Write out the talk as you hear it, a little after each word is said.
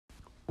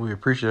We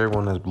appreciate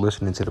everyone that's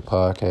listening to the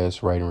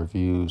podcast, writing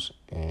reviews,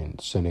 and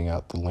sending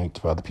out the link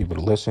to other people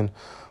to listen.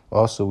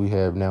 Also, we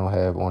now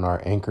have on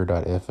our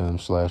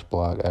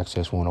anchor.fm/blog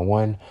access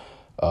 101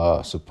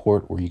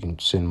 support where you can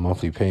send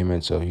monthly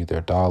payments of either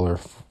a dollar,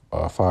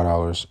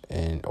 $5,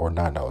 and or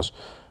 $9.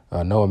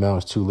 No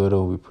amount is too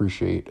little. We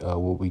appreciate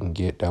what we can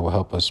get. That will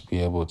help us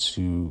be able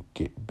to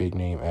get big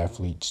name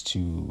athletes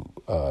to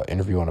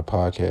interview on a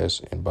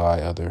podcast and buy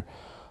other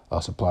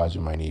supplies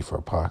you might need for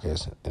a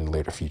podcast in the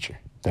later future.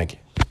 Thank you.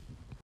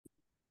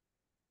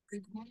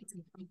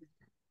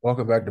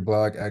 Welcome back to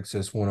Blog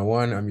Access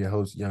 101. I'm your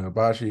host, Young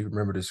Abashi.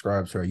 Remember to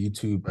subscribe to our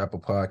YouTube, Apple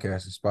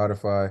Podcasts, and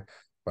Spotify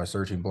by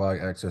searching Blog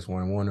Access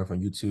 101 or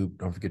on YouTube.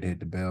 Don't forget to hit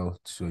the bell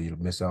so you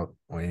don't miss out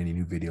on any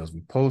new videos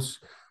we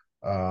post.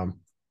 I'm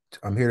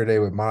here today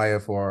with Maia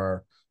for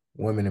our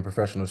Women in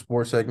Professional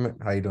Sports segment.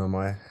 How you doing,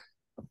 Maia?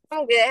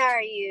 I'm good. How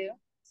are you?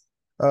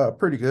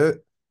 Pretty good.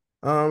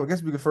 I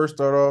guess we could first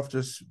start off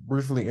just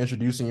briefly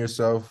introducing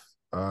yourself,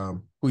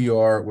 who you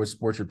are, what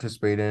sports you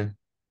participate in,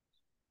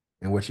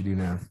 and what you do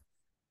now.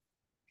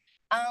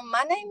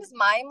 My name is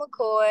Maia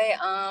McCoy.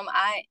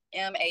 I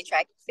am a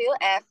track and field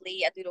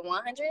athlete. I do the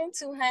 100 and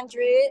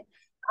 200.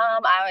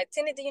 I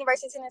attended the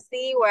University of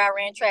Tennessee where I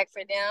ran track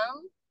for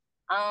them.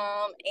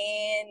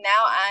 And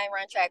now I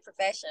run track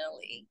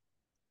professionally.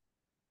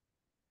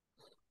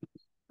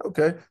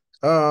 Okay.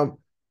 Um,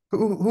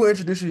 who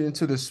introduced you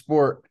into the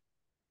sport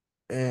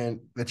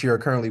and that you are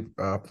currently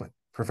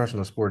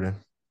professional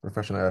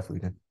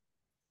athlete in?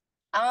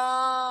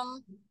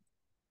 Um,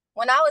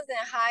 when I was in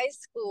high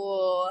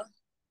school,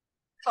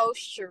 Coach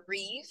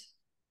Sharif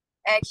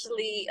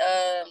actually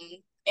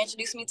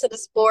introduced me to the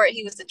sport.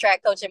 He was the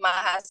track coach at my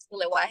high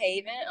school at White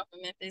Haven. I'm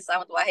from Memphis. I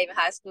went to White Haven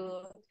High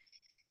School.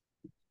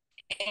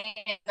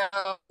 And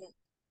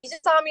he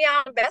just saw me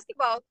out on the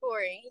basketball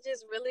court. And he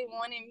just really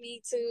wanted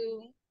me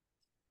to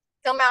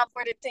come out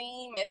for the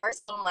team. At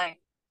first, I'm like,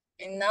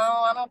 no,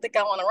 I don't think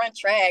I want to run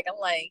track. I'm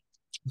like,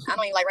 I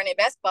don't even like running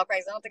basketball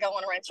practice. I don't think I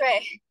want to run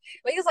track.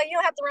 But he was like, you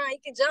don't have to run. You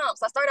can jump.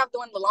 So I started off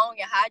doing the long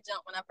and high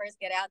jump when I first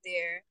get out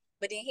there.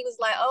 But then he was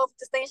like, oh,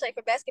 to stay in shape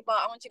for basketball,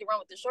 I want you to run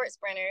with the short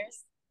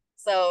sprinters.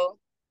 So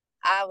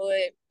I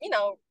would,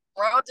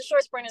 run with the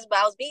short sprinters, but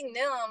I was beating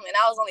them and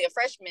I was only a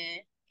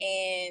freshman.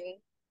 And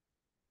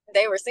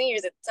they were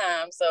seniors at the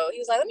time. So he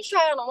was like, let me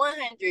try on the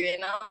 100.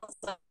 And I was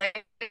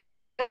like,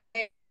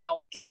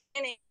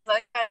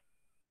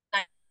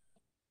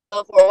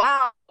 so for a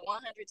while,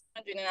 100,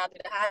 200, and I'll do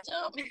the high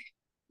jump.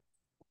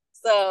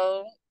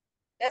 So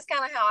that's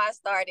kind of how I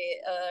started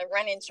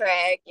running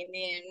track. And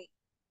then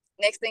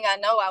next thing I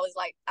know, I was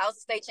a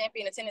state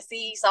champion in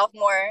Tennessee,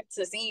 sophomore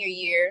to senior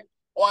year,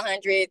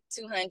 100,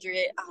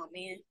 200. Oh,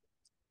 man,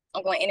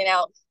 I'm going in and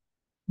out.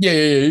 Yeah.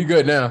 You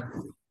good now?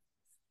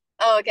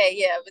 Oh, okay,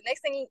 yeah. But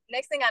next thing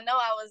I know,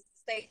 I was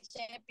state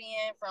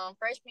champion from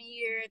freshman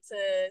year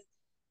to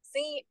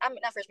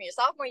not freshman year,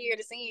 sophomore year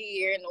to senior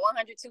year in the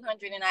 100,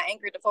 200, and I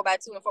anchored the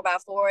 4x2 and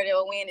 4x4.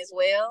 They'll win as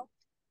well.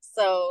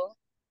 So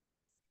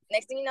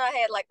next thing you know, I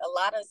had like a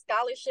lot of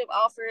scholarship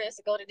offers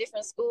to go to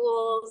different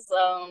schools,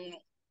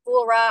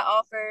 full ride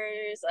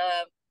offers.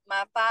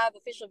 My 5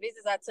 official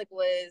visits I took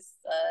was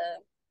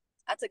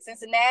I took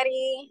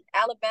Cincinnati,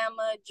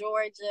 Alabama,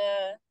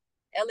 Georgia,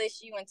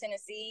 LSU, and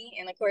Tennessee.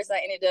 And of course, I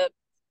ended up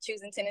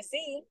choosing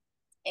Tennessee.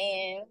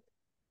 And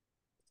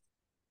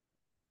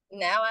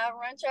now I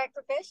run track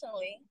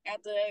professionally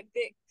after a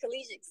good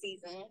collegiate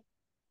season.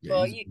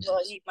 Yeah,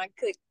 My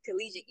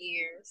collegiate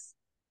years.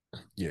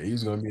 yeah, he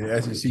was gonna be in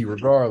the SEC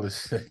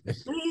regardless.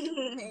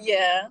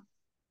 Yeah.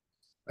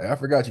 I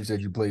forgot you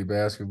said you played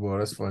basketball.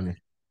 That's funny.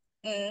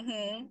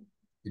 Mm-hmm.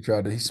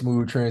 He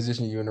smooth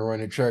transition you into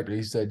running track.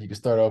 He said you could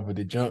start off with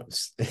the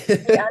jumps.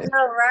 Yeah, I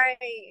know,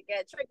 right?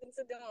 Got tricked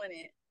into doing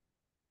it.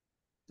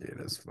 Yeah,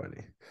 that's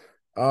funny.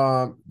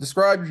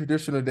 Describe your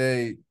traditional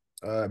day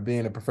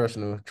being a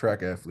professional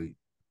track athlete.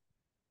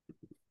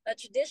 A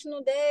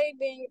traditional day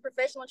being a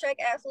professional track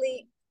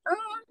athlete,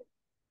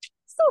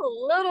 it's a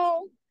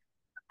little,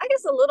 I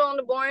guess, a little on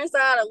the boring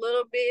side, a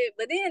little bit,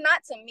 but then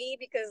not to me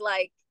because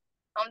like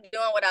I'm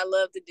doing what I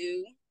love to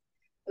do,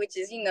 which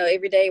is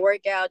everyday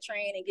workout,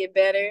 train, and get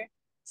better.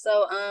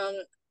 So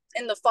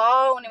in the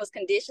fall when it was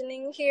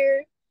conditioning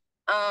here,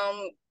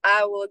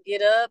 I will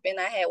get up and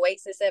I had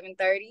weights at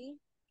 7:30,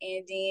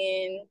 and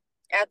then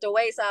after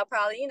weights I'll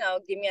probably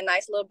give me a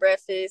nice little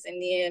breakfast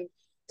and then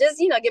just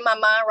get my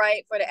mind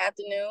right for the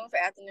afternoon for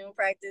afternoon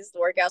practice. The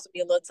workouts would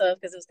be a little tough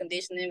because it was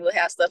conditioning. We'll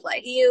have stuff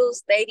like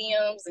hills,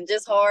 stadiums, and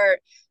just hard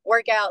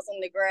workouts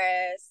on the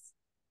grass.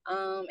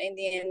 And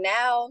then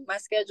now my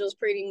schedule is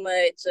pretty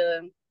much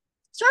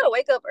try to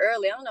wake up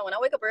early. I don't know, when I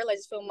wake up early I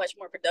just feel much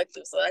more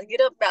productive. So I get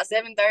up about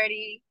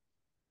 7:30,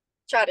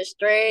 try to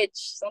stretch.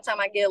 Sometimes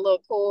I get a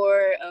little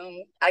core.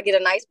 I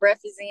get a nice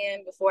breakfast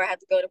in before I have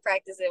to go to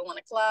practice at 1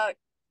 o'clock,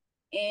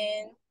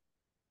 and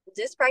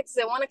just practice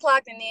at 1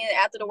 o'clock. And then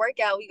after the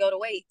workout, we go to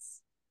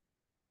weights.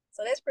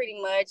 So that's pretty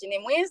much. And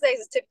then Wednesdays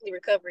is typically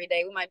recovery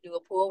day. We might do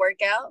a pool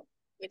workout,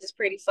 which is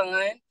pretty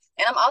fun.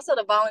 And I'm also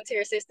the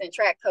volunteer assistant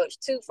track coach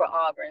too for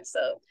Auburn.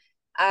 So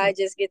I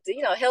just get to,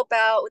 help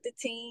out with the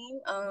team.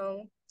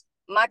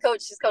 My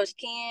coach is Coach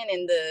Ken,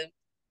 and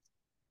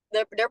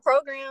their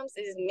programs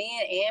is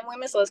men and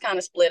women, so it's kind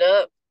of split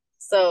up.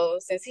 So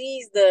since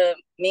he's the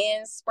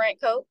men's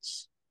sprint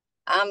coach,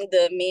 I'm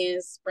the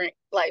men's sprint,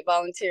 like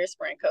volunteer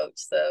sprint coach.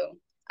 So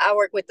I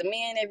work with the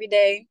men every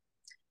day.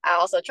 I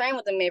also train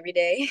with them every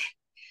day.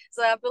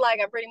 So I feel like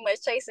I'm pretty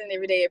much chasing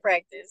every day at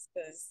practice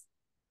because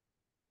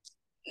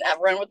I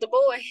run with the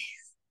boys.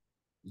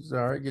 It's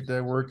all right. Get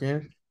that work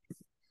in.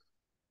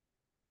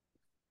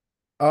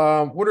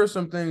 What are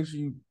some things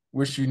you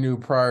wish you knew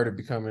prior to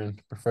becoming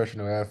a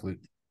professional athlete?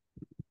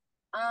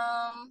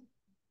 Um,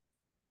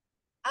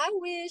 I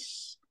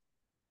wish.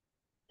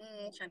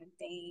 I'm trying to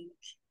think.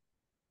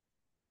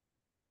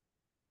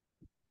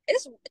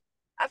 It's.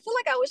 I feel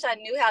like I wish I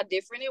knew how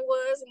different it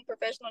was in the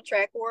professional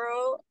track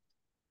world.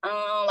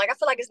 Like I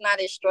feel like it's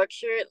not as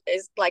structured.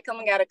 It's like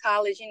coming out of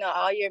college,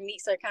 all your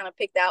meets are kind of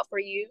picked out for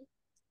you.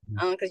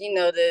 Because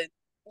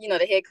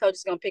the head coach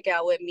is gonna pick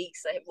out what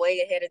meets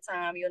way ahead of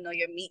time. You'll know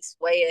your meets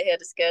way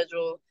ahead of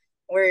schedule.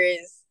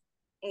 Whereas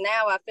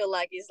now I feel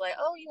like it's like,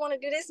 oh, you want to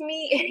do this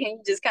meet, and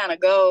you just kind of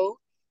go.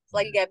 It's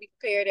like you gotta be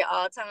prepared at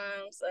all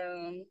times.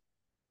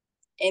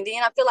 And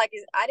then I feel like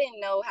I didn't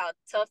know how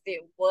tough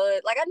it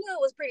was. Like I knew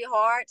it was pretty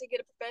hard to get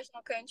a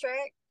professional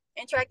contract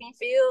in track and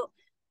field,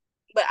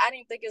 but I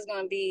didn't think it was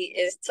gonna be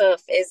as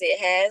tough as it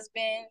has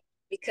been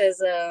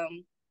because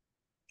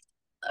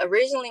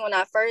originally when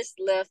I first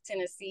left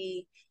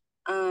Tennessee,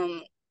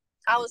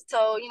 I was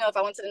told, if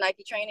I went to the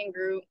Nike training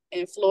group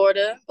in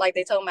Florida, like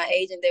they told my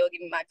agent they would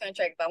give me my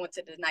contract if I went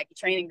to the Nike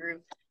training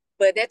group.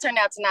 But that turned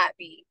out to not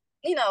be,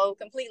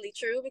 completely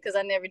true because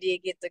I never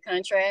did get the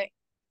contract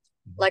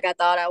like I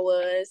thought I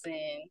was.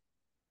 And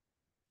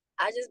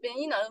I just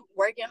been,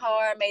 working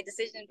hard, made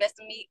decisions best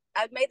for me.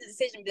 I made the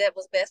decision that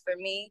was best for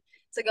me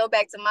to go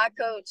back to my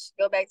coach,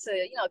 go back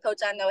to, coach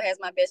I know has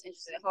my best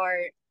interest at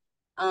heart.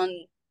 Um,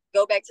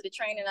 Go back to the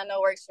training I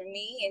know works for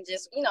me and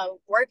just,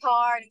 work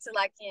hard until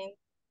I can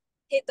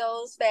hit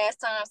those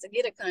fast times to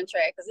get a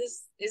contract. Cause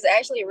it's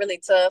actually really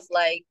tough.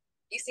 Like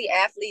you see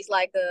athletes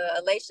like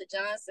Alicia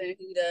Johnson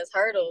who does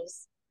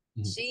hurdles.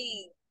 Mhm.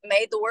 She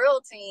made the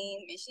world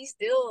team and she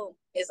still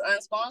is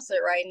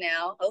unsponsored right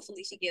now.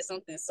 Hopefully she gets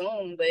something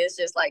soon, but it's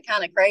just like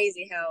kind of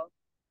crazy how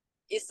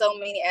it's so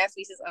many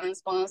athletes is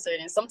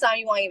unsponsored. And sometimes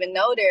you won't even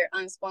know they're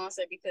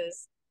unsponsored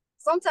because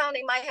sometimes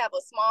they might have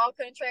a small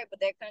contract, but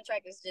that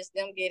contract is just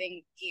them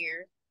getting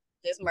gear,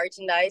 just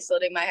merchandise. So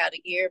they might have the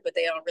gear, but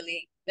they're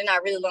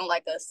not really on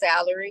like a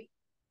salary.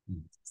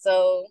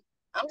 So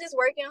I'm just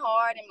working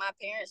hard and my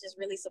parents just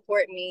really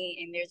support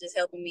me and they're just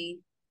helping me,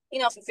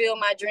 fulfill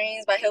my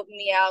dreams by helping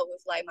me out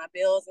with like my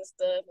bills and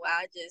stuff while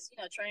I just,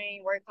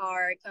 train, work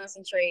hard,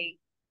 concentrate,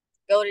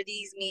 go to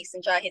these meets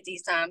and try to hit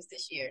these times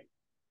this year.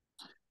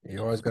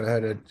 You always gotta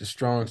have a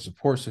strong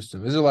support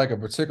system. Is it like a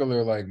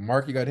particular like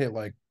mark you got hit?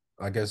 Like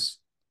I guess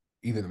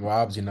either well,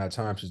 obviously not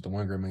time since the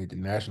one girl made the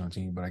national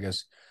team, but I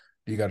guess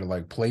you got to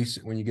like place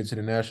when you get to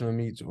the national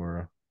meets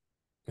or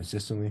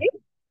consistently.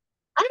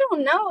 I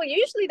don't know.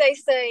 Usually they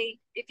say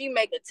if you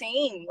make a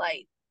team,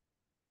 like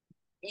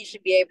you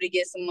should be able to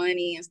get some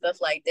money and stuff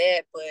like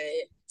that. But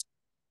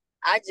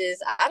I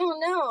don't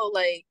know.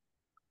 Like,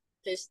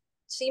 cause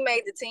she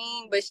made the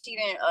team, but she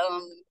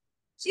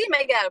didn't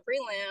make it out of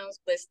prelims.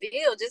 But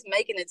still, just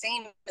making the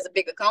team is a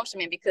big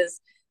accomplishment because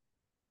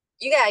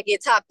you gotta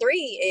get top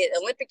three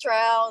at Olympic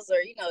trials or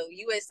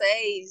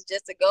USA's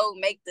just to go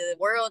make the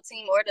world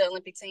team or the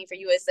Olympic team for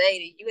USA.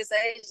 The USA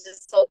is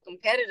just so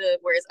competitive,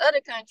 whereas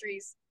other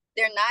countries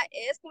they're not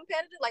as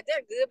competitive. Like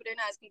they're good, but they're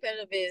not as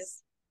competitive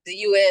as the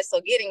US. So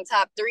getting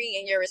top three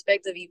in your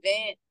respective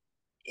event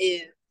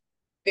is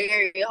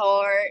very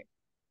hard.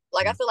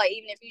 Like I feel like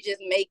even if you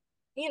just make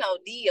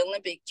the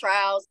Olympic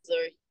trials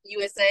or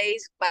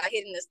USA's by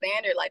hitting the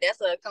standard, like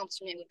that's an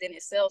accomplishment within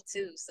itself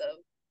too. So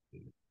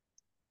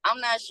I'm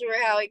not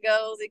sure how it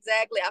goes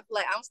exactly. I feel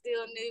like I'm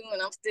still new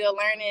and I'm still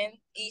learning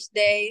each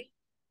day.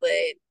 But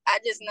I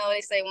just know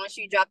they say once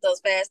you drop those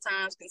fast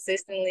times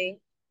consistently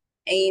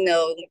and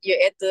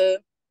you're at the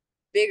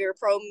bigger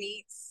pro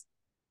meets,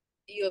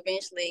 you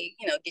eventually,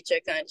 get your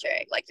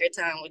contract. Like your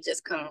time will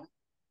just come.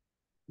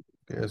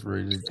 That's where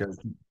you just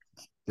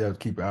gotta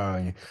keep an eye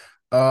on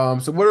you.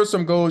 So what are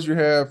some goals you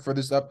have for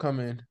this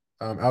upcoming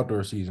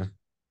outdoor season?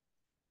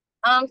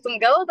 Some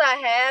goals I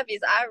have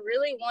is I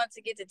really want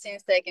to get to 10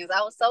 seconds.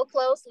 I was so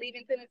close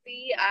leaving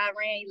Tennessee. I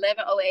ran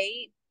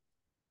 11:08.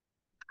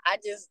 I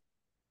just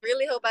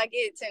really hope I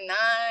get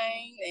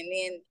 10:9 and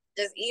then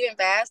just even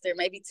faster,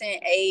 maybe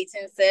 10:8,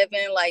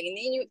 10:7. Like, and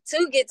then you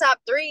to get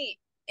top three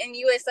in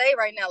USA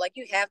right now, like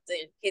you have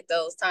to hit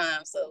those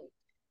times. So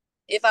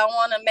if I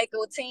want to make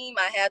a team,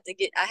 I have to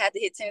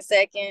hit 10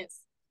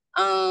 seconds.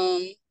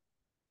 Um,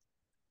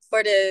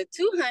 for the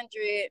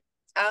 200,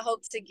 I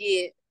hope to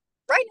get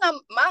right now.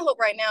 My hope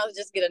right now is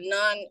just get a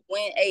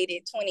non-wind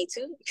aided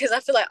 22 because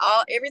I feel like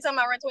every time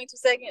I run 22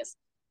 seconds,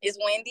 it's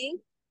windy.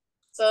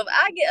 So if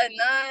I get a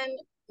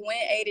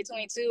non-wind aided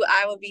 22,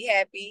 I will be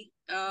happy.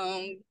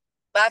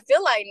 But I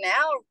feel like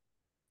now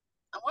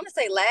I want to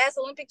say last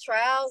Olympic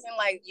trials in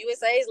like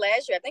USA's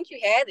last year. I think you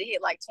had to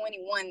hit like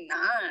 21.9,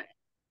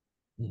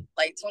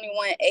 like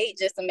 21.8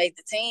 just to make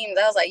the teams.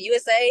 I was like,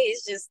 USA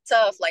is just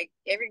tough. Like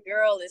every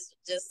girl is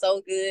just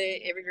so good.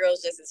 Every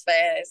girl's just as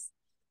fast.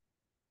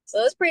 So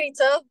it's pretty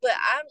tough, but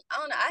I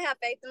don't know. I have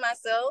faith in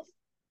myself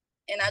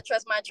and I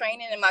trust my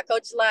training and my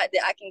coach a lot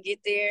that I can get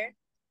there.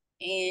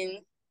 And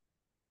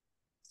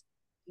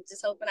I'm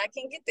just hoping I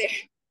can get there.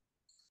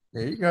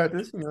 Yeah, you got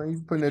this. You know,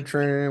 you putting that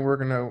training in,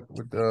 working out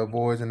with the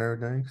boys and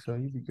everything, so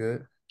you be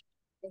good.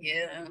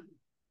 Yeah.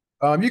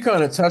 You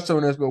kind of touched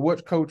on this, but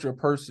what coach or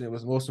person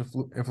was most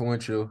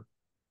influential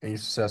in your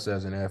success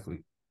as an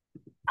athlete?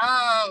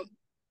 Um,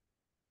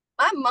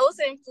 my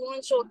most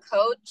influential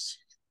coach,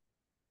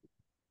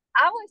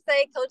 I would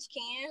say Coach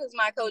Ken, who's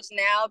my coach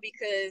now,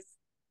 because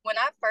when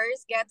I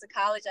first got to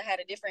college, I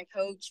had a different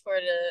coach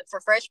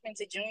for freshman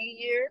to junior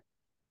year,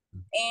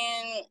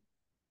 and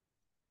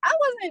I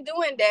wasn't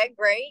doing that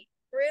great,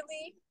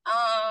 really.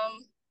 I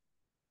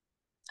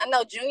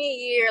know junior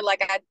year,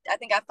 like I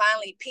think I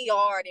finally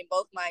PR'd in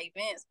both my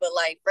events, but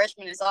like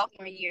freshman and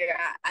sophomore year,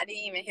 I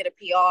didn't even hit a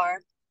PR.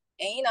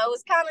 And it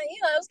was kind of,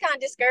 it was kind of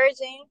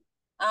discouraging.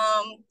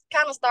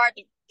 Kind of started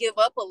to give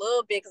up a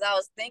little bit because I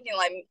was thinking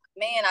like,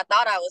 man, I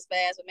thought I was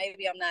fast, but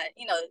maybe I'm not,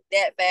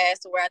 that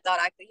fast to where I thought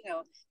I could,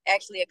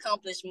 actually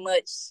accomplish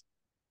much,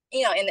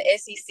 in the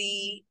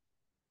SEC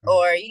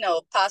or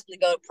possibly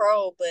go to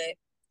pro. But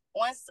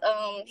once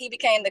he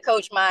became the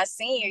coach my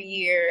senior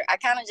year, I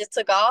kind of just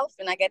took off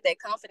and I got that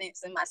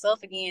confidence in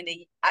myself again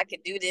that I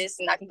could do this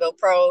and I can go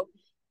pro.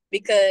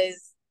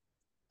 Because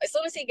as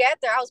soon as he got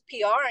there, I was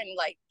PRing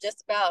like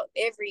just about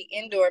every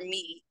indoor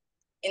meet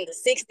in the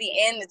 60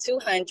 and the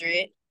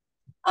 200.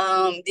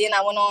 Then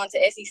I went on to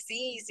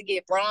SECs to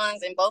get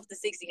bronze in both the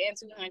 60 and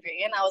 200,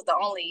 and I was the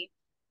only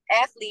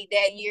athlete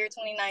that year,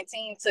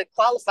 2019, to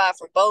qualify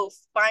for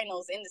both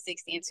finals in the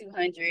 60 and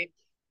 200.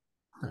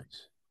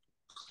 Nice.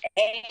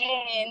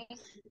 And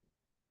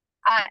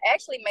I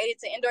actually made it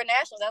to indoor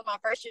nationals. That was my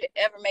first year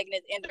ever making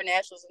it to indoor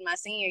nationals in my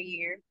senior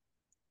year.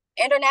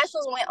 Indoor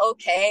nationals went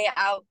okay.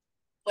 I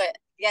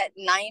got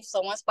ninth,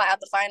 so one spot out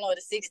the final of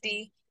the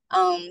 60.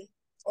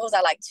 What was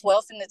I, like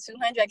 12th in the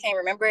 200? I can't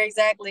remember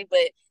exactly,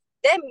 but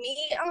that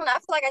meet, I don't know. I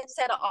feel like I just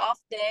had an off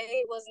day.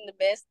 It wasn't the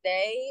best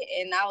day,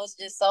 and I was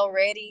just so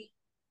ready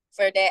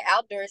for that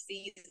outdoor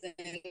season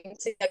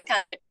to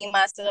kind of be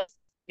myself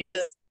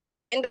because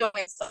indoor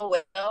went so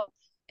well,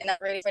 and I'm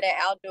ready for that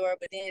outdoor.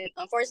 But then,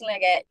 unfortunately, I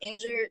got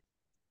injured.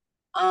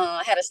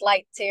 I had a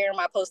slight tear in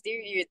my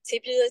posterior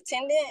tibial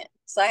tendon,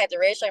 so I had to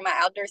redshirt my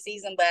outdoor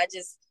season. But I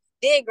just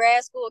did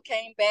grad school,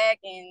 came back,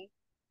 and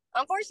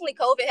unfortunately,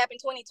 COVID happened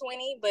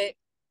 2020. But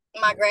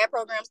my grad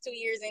program's 2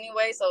 years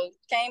anyway, so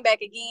came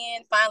back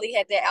again. Finally,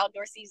 had that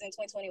outdoor season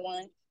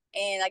 2021,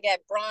 and I got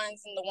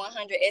bronze in the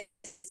 100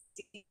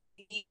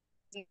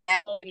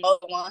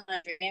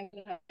 100 and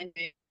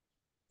 200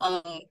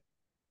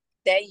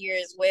 that year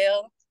as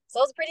well.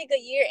 So it was a pretty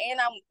good year, and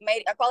I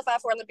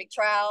qualified for Olympic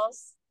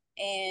trials,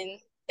 and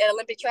at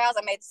Olympic trials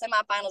I made the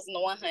semifinals in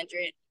the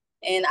 100,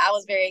 and I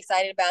was very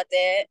excited about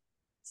that.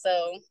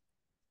 So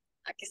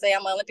I can say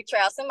I'm an Olympic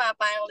trial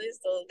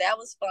semifinalist, so that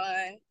was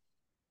fun.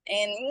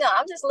 And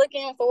I'm just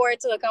looking forward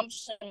to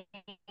accomplishing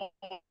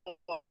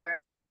more.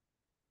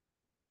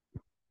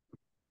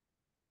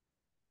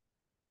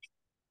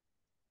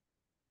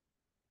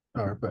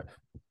 All right, but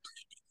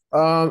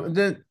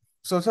then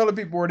so tell the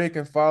people where they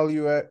can follow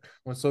you at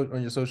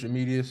on your social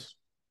medias.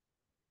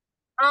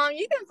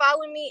 You can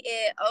follow me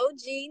at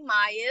OG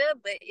Maia,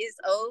 but it's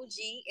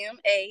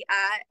OGMAIAAAA.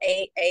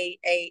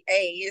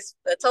 It's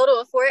a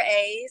total of 4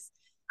 A's.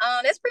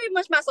 That's pretty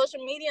much my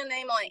social media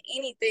name on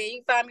anything.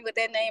 You can find me with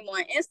that name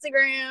on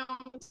Instagram,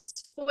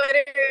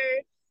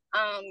 Twitter,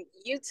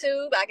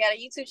 YouTube. I got a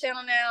YouTube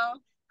channel now.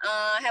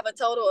 I have a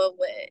total of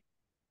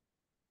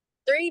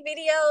 3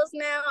 videos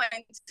now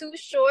and 2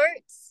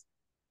 shorts.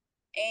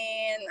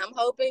 And I'm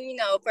hoping,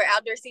 for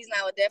outdoor season,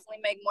 I would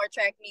definitely make more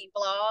track meet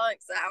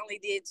vlogs. I only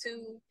did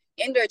 2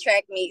 indoor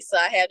track meets, so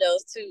I have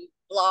those 2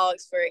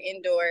 vlogs for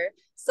indoor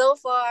so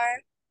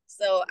far.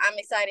 So I'm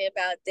excited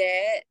about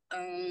that.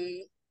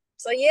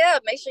 So yeah,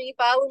 make sure you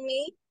follow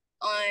me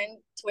on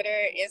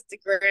Twitter,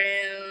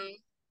 Instagram.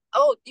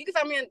 Oh, you can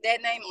find me on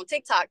that name on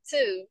TikTok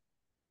too.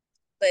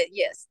 But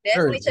yes,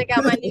 Sure. definitely check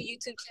out my new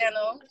YouTube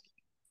channel.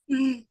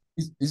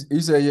 You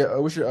say yeah.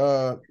 What's your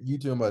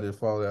YouTube about to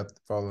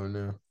following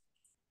now?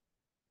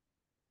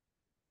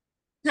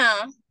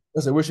 Huh? I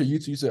said, what's your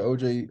YouTube? You said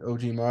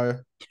OG Maya.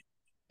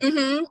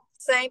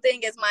 Same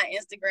thing as my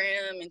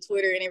Instagram and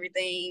Twitter and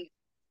everything.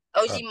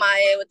 Uh, OG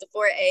Maia with the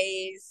 4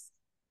 A's.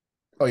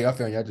 oh yeah, I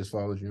found you. I just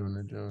followed you on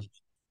that, John.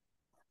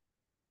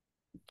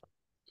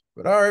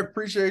 But all right,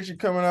 appreciate you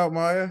coming out,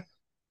 Maya.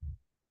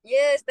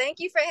 Yes, thank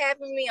you for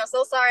having me. I'm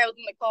so sorry I was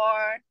in the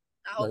car.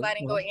 I No, hope I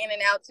didn't go in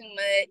and out too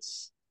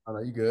much. I know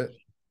you good.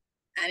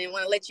 I didn't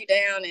want to let you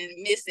down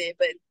and miss it,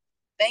 but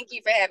thank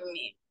you for having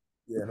me.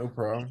 Yeah, no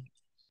problem.